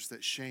pressures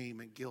that shame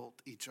and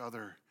guilt each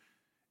other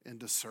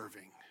into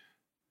serving.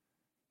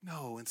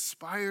 No,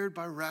 inspired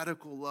by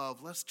radical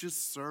love, let's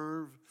just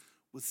serve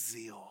with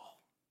zeal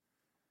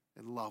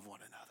and love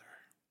one another.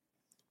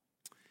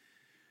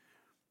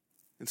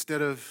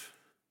 Instead of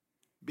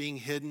being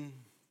hidden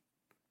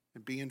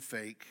and being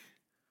fake,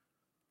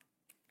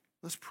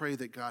 let's pray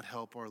that God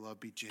help our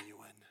love be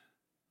genuine.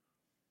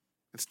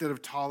 Instead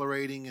of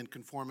tolerating and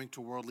conforming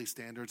to worldly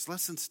standards,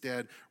 let's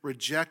instead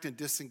reject and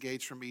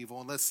disengage from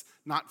evil, and let's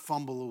not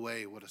fumble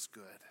away what is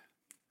good.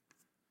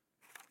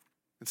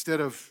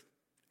 Instead of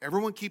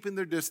everyone keeping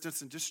their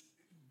distance and just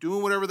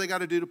doing whatever they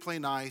got to do to play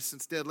nice,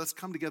 instead, let's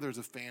come together as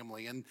a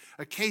family and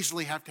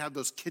occasionally have to have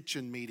those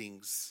kitchen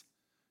meetings.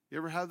 You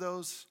ever have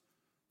those?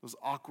 Those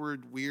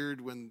awkward,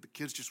 weird, when the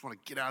kids just want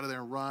to get out of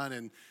there and run,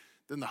 and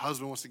then the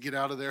husband wants to get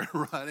out of there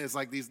and run. It's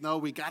like no,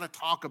 we got to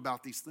talk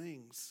about these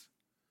things.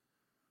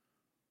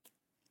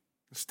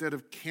 Instead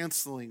of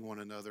canceling one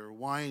another or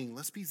whining,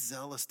 let's be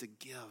zealous to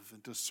give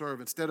and to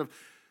serve. Instead of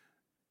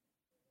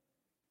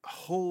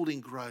holding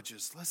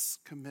grudges, let's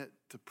commit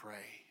to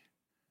pray.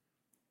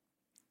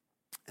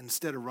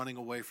 Instead of running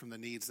away from the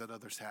needs that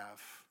others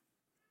have,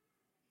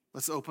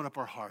 let's open up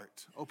our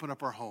heart, open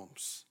up our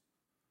homes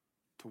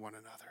to one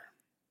another.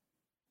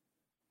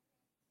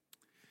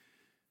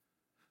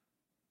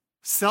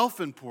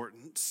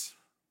 Self-importance,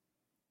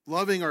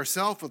 loving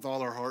ourselves with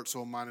all our heart,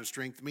 soul, mind, and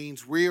strength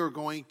means we are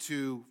going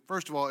to,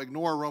 first of all,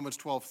 ignore Romans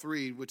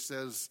 12:3, which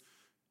says,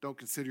 don't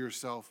consider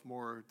yourself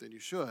more than you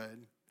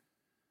should.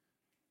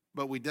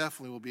 But we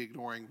definitely will be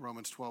ignoring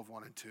Romans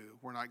 12:1 and 2.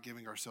 We're not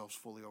giving ourselves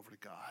fully over to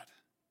God.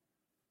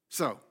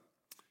 So,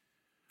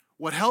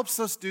 what helps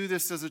us do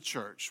this as a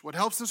church, what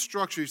helps us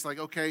structure, it's like,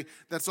 okay,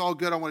 that's all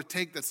good. I want to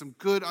take that some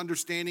good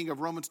understanding of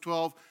Romans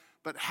 12,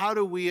 but how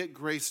do we at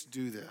Grace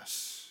do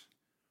this?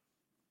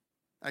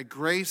 At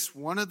Grace,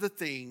 one of the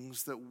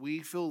things that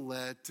we feel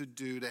led to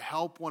do to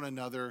help one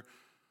another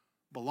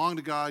belong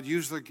to God,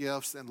 use their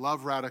gifts, and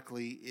love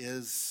radically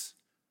is,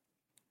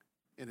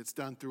 and it's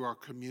done through our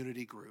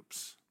community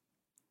groups.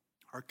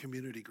 Our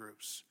community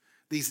groups.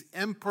 These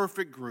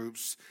imperfect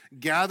groups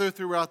gather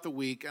throughout the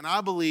week, and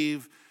I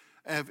believe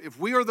if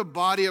we are the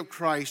body of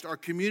Christ, our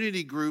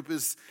community group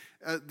is,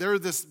 they're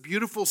this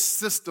beautiful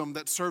system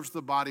that serves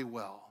the body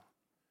well.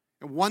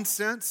 In one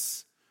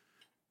sense,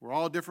 we're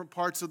all different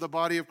parts of the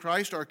body of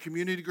Christ. Our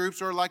community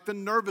groups are like the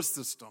nervous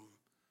system.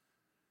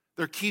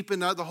 They're keeping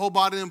the whole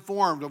body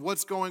informed of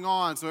what's going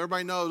on. So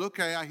everybody knows,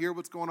 okay, I hear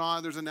what's going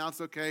on. There's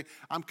announced, okay,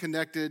 I'm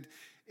connected,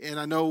 and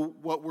I know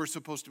what we're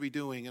supposed to be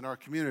doing in our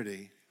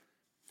community.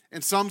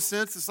 In some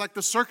sense, it's like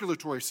the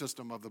circulatory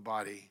system of the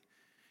body.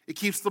 It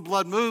keeps the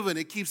blood moving.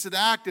 It keeps it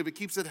active. It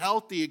keeps it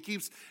healthy. It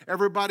keeps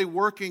everybody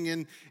working.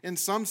 And in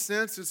some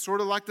sense, it's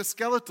sort of like the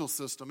skeletal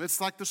system.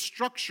 It's like the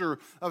structure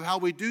of how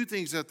we do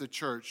things at the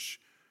church,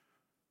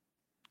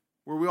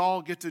 where we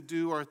all get to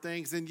do our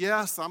things. And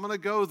yes, I'm going to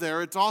go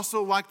there. It's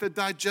also like the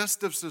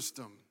digestive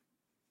system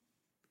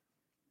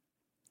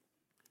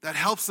that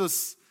helps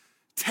us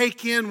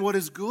take in what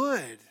is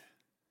good.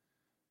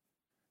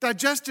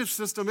 Digestive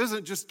system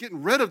isn't just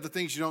getting rid of the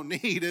things you don't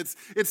need. It's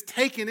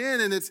taking in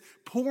and it's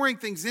pouring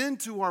things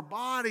into our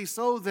body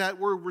so that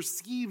we're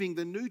receiving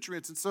the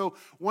nutrients. And so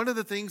one of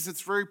the things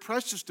that's very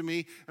precious to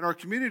me in our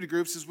community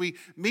groups is we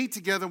meet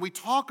together and we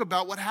talk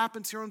about what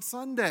happens here on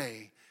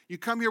Sunday. You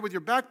come here with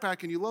your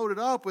backpack and you load it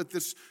up with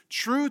this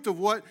truth of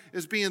what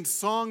is being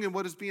sung and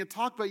what is being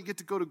talked about. You get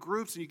to go to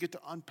groups and you get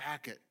to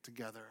unpack it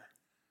together.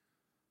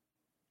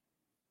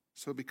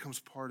 So it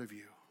becomes part of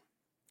you.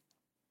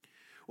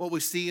 What we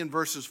see in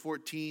verses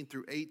 14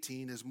 through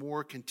 18 is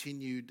more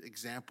continued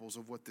examples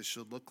of what this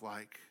should look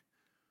like.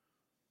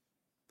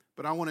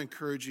 But I want to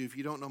encourage you, if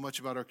you don't know much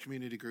about our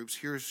community groups,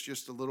 here's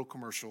just a little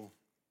commercial.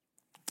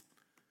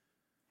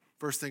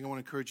 First thing I want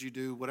to encourage you to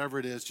do, whatever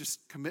it is,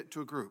 just commit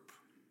to a group.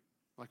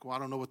 Like, well, I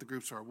don't know what the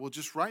groups are. Well,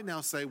 just right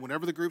now say,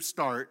 whenever the groups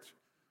start,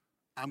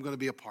 I'm going to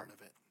be a part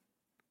of it.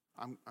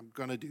 I'm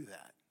going to do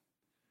that.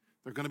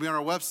 They're going to be on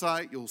our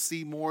website. You'll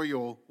see more.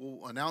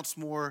 We'll announce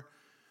more.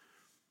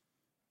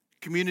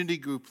 Community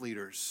group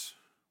leaders,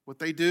 what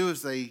they do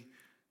is they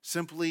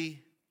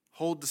simply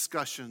hold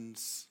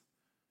discussions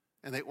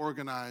and they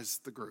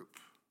organize the group.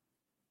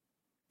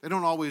 They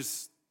don't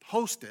always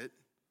host it,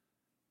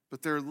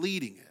 but they're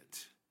leading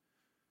it.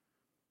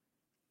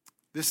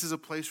 This is a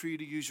place for you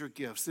to use your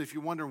gifts. If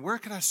you're wondering, where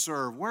can I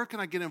serve? Where can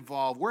I get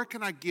involved? Where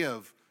can I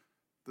give?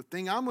 The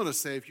thing I'm going to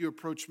say if you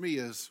approach me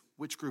is,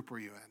 which group are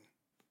you in?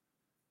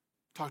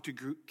 Talk to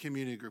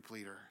community group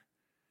leader.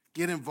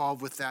 Get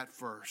involved with that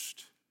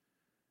first.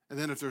 And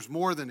then if there's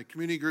more, then the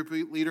community group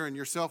leader and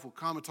yourself will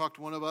come and talk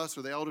to one of us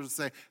or the elders and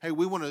say, hey,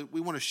 we want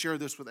to share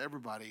this with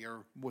everybody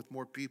or with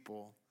more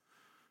people.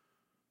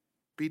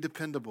 Be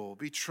dependable,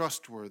 be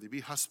trustworthy,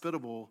 be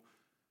hospitable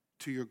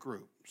to your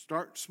group.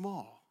 Start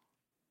small.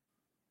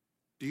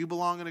 Do you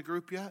belong in a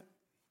group yet?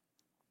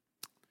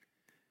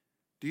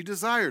 Do you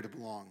desire to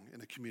belong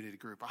in a community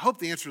group? I hope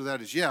the answer to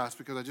that is yes,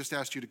 because I just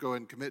asked you to go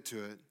ahead and commit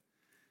to it.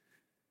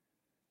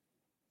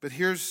 But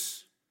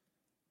here's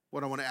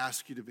what I want to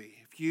ask you to be.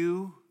 If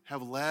you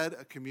have led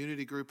a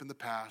community group in the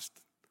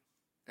past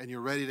and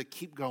you're ready to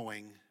keep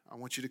going, I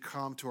want you to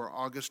come to our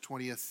August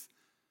 20th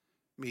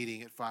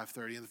meeting at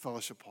 5:30 in the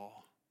fellowship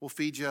hall. We'll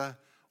feed you.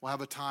 We'll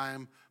have a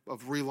time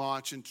of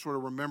relaunch and sort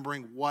of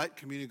remembering what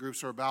community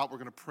groups are about. We're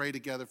going to pray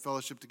together,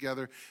 fellowship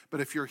together.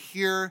 But if you're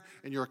here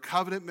and you're a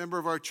covenant member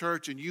of our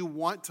church and you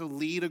want to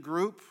lead a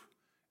group,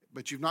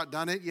 but you've not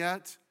done it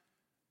yet,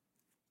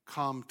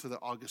 come to the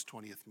August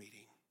 20th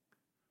meeting.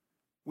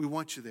 We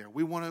want you there.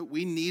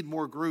 We need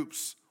more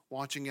groups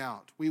launching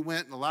out. We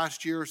went in the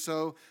last year or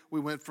so, we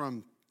went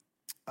from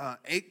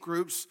 8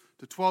 groups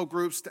to 12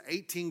 groups to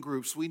 18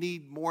 groups. We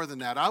need more than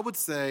that. I would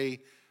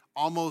say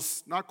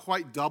almost not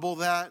quite double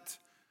that,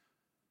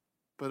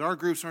 but our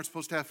groups aren't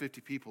supposed to have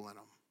 50 people in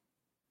them.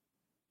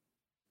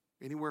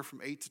 Anywhere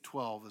from 8 to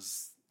 12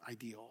 is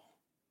ideal,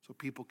 so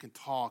people can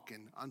talk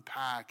and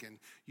unpack and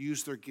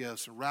use their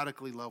gifts and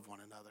radically love one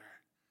another.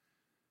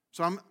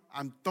 So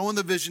I'm throwing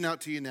the vision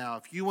out to you now.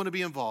 If you want to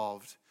be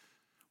involved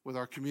with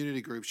our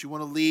community groups, you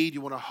want to lead,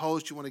 you want to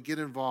host, you want to get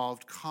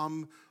involved,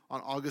 come on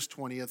August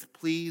 20th.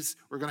 Please,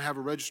 we're going to have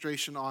a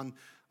registration on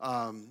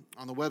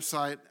the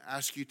website.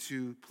 Ask you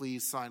to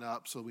please sign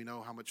up so we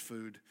know how much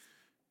food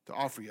to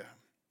offer you.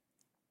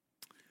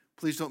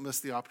 Please don't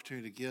miss the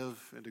opportunity to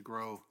give and to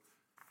grow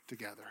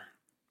together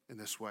in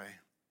this way.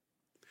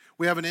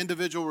 We have an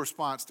individual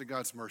response to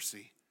God's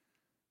mercy,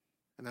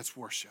 and that's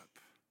worship.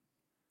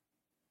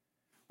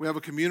 We have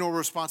a communal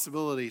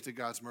responsibility to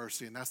God's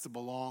mercy, and that's to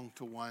belong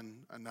to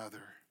one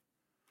another.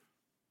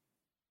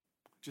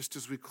 Just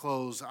as we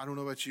close, I don't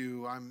know about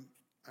you, I'm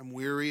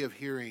weary of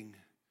hearing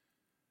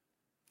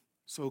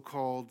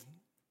so-called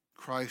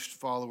Christ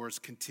followers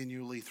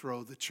continually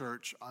throw the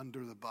church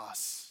under the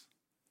bus.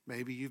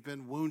 Maybe you've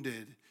been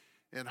wounded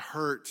and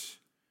hurt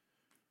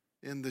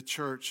in the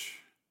church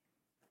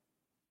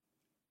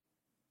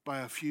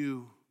by a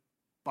few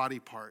body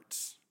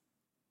parts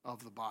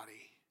of the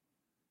body.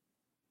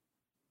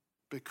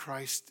 But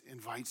Christ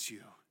invites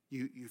you.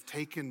 You've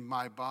taken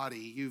my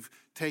body. You've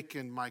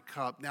taken my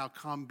cup. Now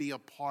come be a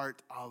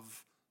part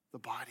of the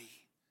body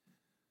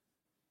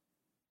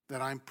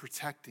that I'm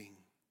protecting,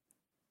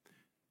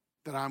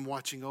 that I'm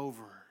watching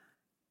over,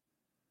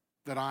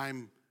 that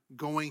I'm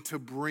going to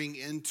bring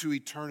into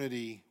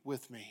eternity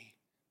with me.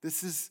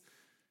 This is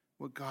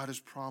what God has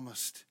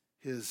promised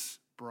his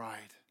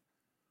bride.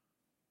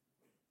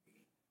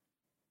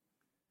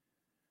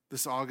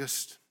 This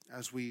August,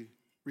 as we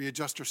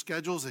readjust our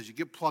schedules, as you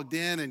get plugged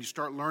in and you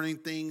start learning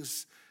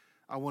things,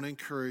 I want to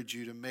encourage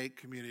you to make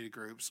community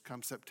groups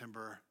come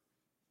September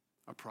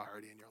a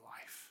priority in your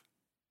life.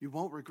 You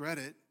won't regret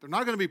it. They're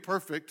not going to be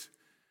perfect.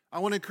 I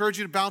want to encourage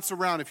you to bounce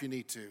around if you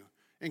need to.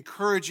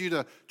 Encourage you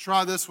to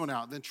try this one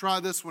out, then try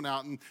this one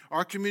out. And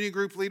our community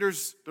group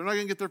leaders, they're not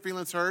going to get their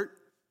feelings hurt.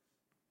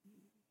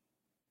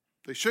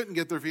 They shouldn't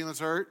get their feelings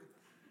hurt.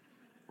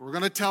 We're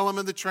going to tell them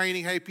in the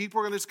training, hey,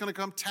 people are just going to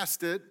come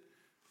test it.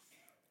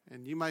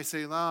 And you might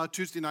say,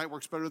 Tuesday night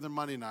works better than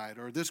Monday night,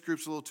 or this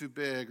group's a little too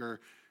big, or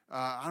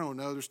I don't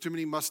know, there's too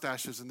many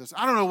mustaches in this.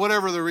 I don't know,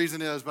 whatever the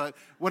reason is, but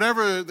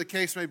whatever the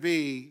case may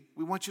be,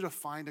 we want you to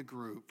find a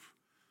group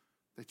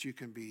that you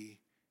can be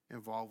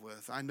involved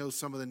with. I know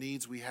some of the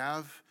needs we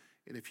have,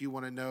 and if you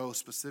want to know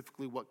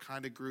specifically what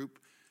kind of group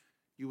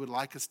you would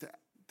like us to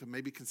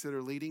maybe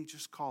consider leading,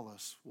 just call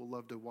us. We'll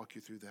love to walk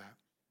you through that.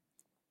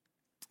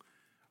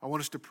 I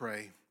want us to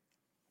pray.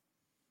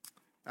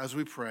 As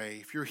we pray,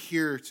 if you're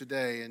here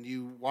today and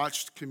you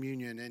watched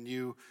communion and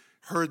you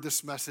heard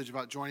this message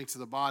about joining to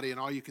the body and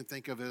all you can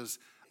think of is,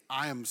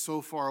 I am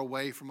so far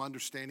away from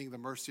understanding the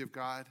mercy of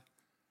God.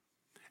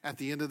 At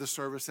the end of the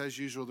service, as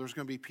usual, there's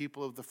going to be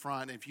people at the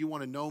front. If you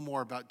want to know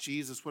more about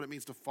Jesus, what it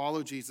means to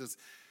follow Jesus,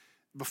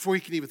 before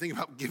you can even think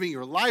about giving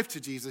your life to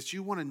Jesus,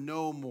 you want to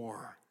know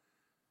more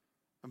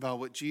about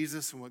what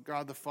Jesus and what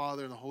God the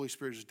Father and the Holy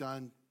Spirit has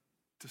done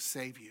to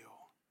save you,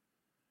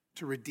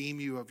 to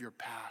redeem you of your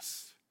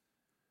past,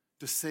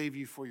 to save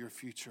you for your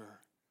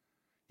future.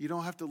 You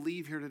don't have to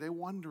leave here today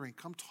wondering.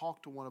 Come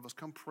talk to one of us.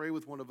 Come pray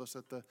with one of us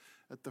at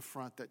the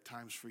front. That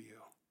time's for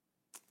you.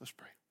 Let's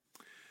pray.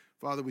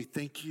 Father, we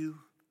thank you.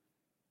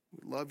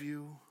 We love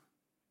you.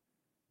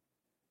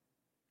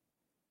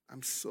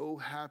 I'm so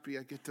happy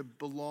I get to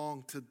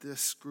belong to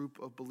this group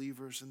of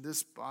believers in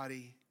this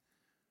body.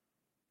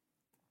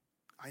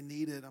 I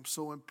need it. I'm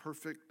so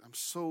imperfect. I'm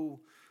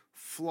so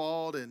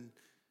flawed, and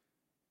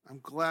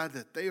I'm glad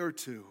that they are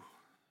too.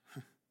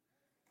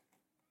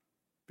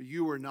 But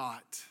you are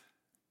not.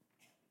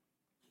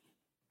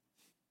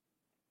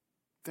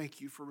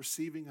 Thank you for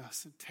receiving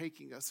us and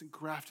taking us and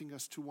grafting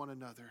us to one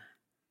another.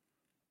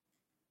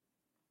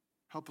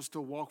 Help us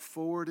to walk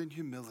forward in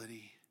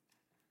humility,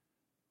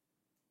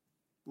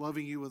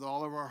 loving you with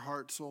all of our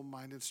heart, soul,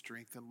 mind, and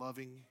strength, and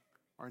loving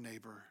our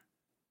neighbor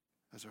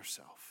as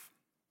ourselves.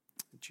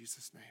 In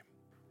Jesus'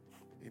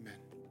 name,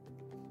 amen.